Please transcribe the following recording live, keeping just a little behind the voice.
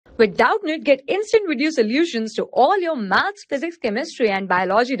With Doubtnut, get instant video solutions to all your maths, physics, chemistry, and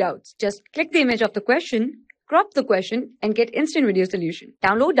biology doubts. Just click the image of the question, crop the question, and get instant video solution.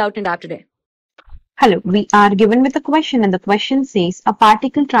 Download Doubtnut app today. Hello, we are given with a question and the question says a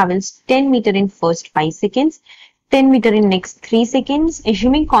particle travels 10 meter in first 5 seconds, 10 meter in next 3 seconds.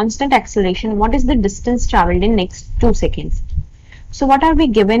 Assuming constant acceleration, what is the distance traveled in next 2 seconds? So what are we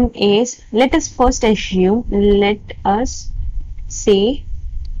given is, let us first assume, let us say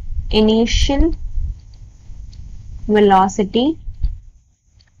initial velocity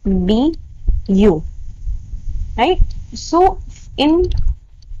be u, right? So in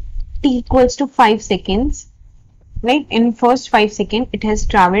t equals to 5 seconds, right? In first 5 seconds, it has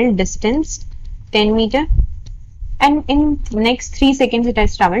traveled distance 10 meter, and in next 3 seconds, it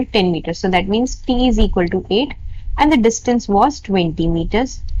has traveled 10 meters. So that means t is equal to 8, and the distance was 20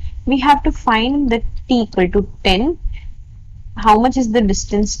 meters. We have to find the t equal to 10. How much is the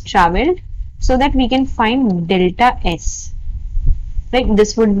distance traveled, so that we can find delta s, right?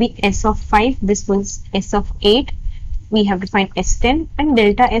 This would be s of 5, this was s of 8. We have to find s10, and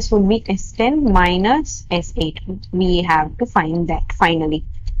delta s would be s10 minus s8. We have to find that finally.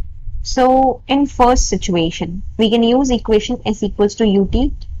 So in first situation, we can use equation s equals to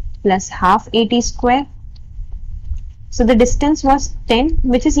ut plus half at square. So the distance was 10,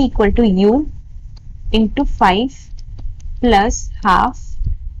 which is equal to u into 5 plus half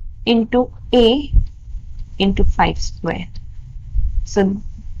into a into 5 square. So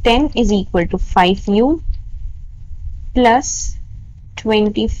 10 is equal to 5u plus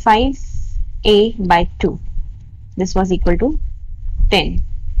 25a by 2. This was equal to 10.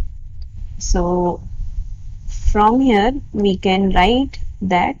 So from here we can write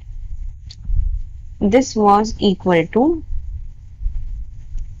that this was equal to,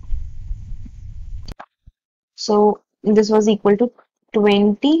 so this was equal to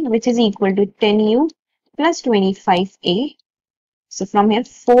 20, which is equal to 10u plus 25a. So from here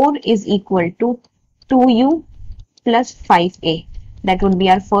 4 is equal to 2u plus 5a. That would be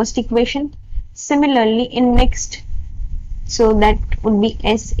our first equation. Similarly in next, so that would be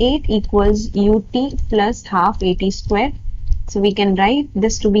s8 equals ut plus half at square. So we can write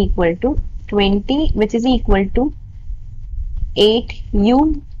this to be equal to 20, which is equal to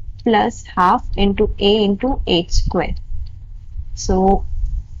 8u plus half into a into 8 square. So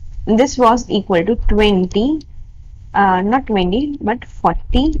this was equal to 20, not 20 but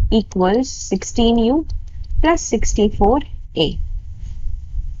 40 equals 16u plus 64a.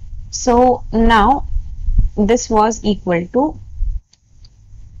 So now this was equal to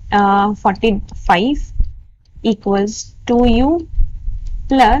 45 equals 2u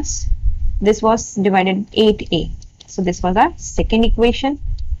plus, this was divided 8a. So this was our second equation.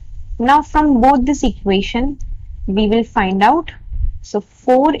 Now from both this equation we will find out. So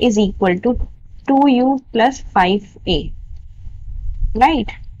 4 is equal to 2u plus 5a,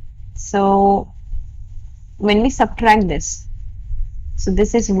 right? So when we subtract this, so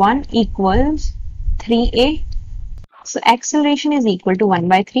this is 1 equals 3a. So acceleration is equal to 1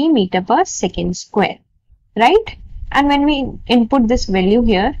 by 3 meter per second square, right? And when we input this value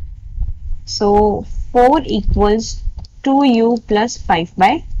here, so 4 equals 2u plus 5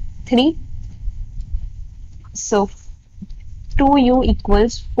 by 3. So 2u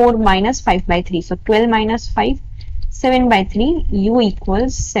equals 4 minus 5 by 3. So 12 minus 5, 7 by 3, u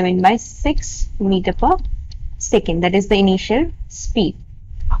equals 7 by 6 meter per second. That is the initial speed.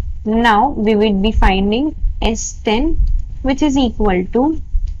 Now we will be finding s10, which is equal to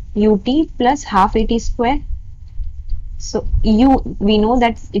ut plus half at square. So u, we know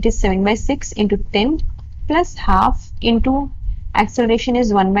that it is 7 by 6 into 10 plus half into acceleration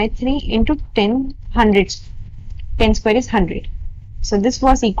is 1 by 3 into 10 hundreds. 10 square is 100. So this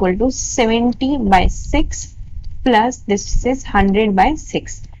was equal to 70 by 6 plus this is 100 by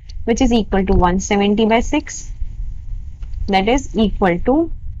 6, which is equal to 170 by 6. That is equal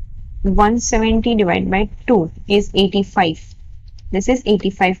to 170 divided by 2 is 85. This is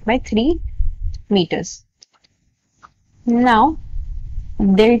 85 by 3 meters. Now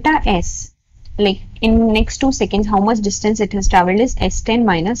delta s, like in next 2 seconds, how much distance it has traveled is s10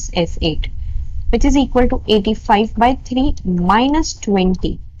 minus s8, which is equal to 85 by 3 minus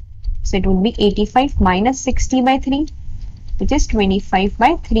 20. So it would be 85 minus 60 by 3, which is 25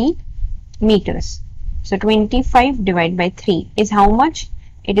 by 3 meters. So 25 divided by 3 is how much?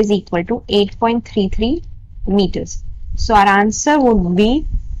 It is equal to 8.33 meters. So our answer would be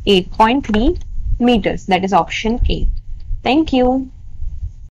 8.3 meters. That is option A. Thank you.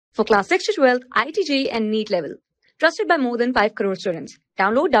 For class 6 to 12, IIT JEE and NEET level. Trusted by more than 5 crore students.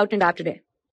 Download Doubtnut app today.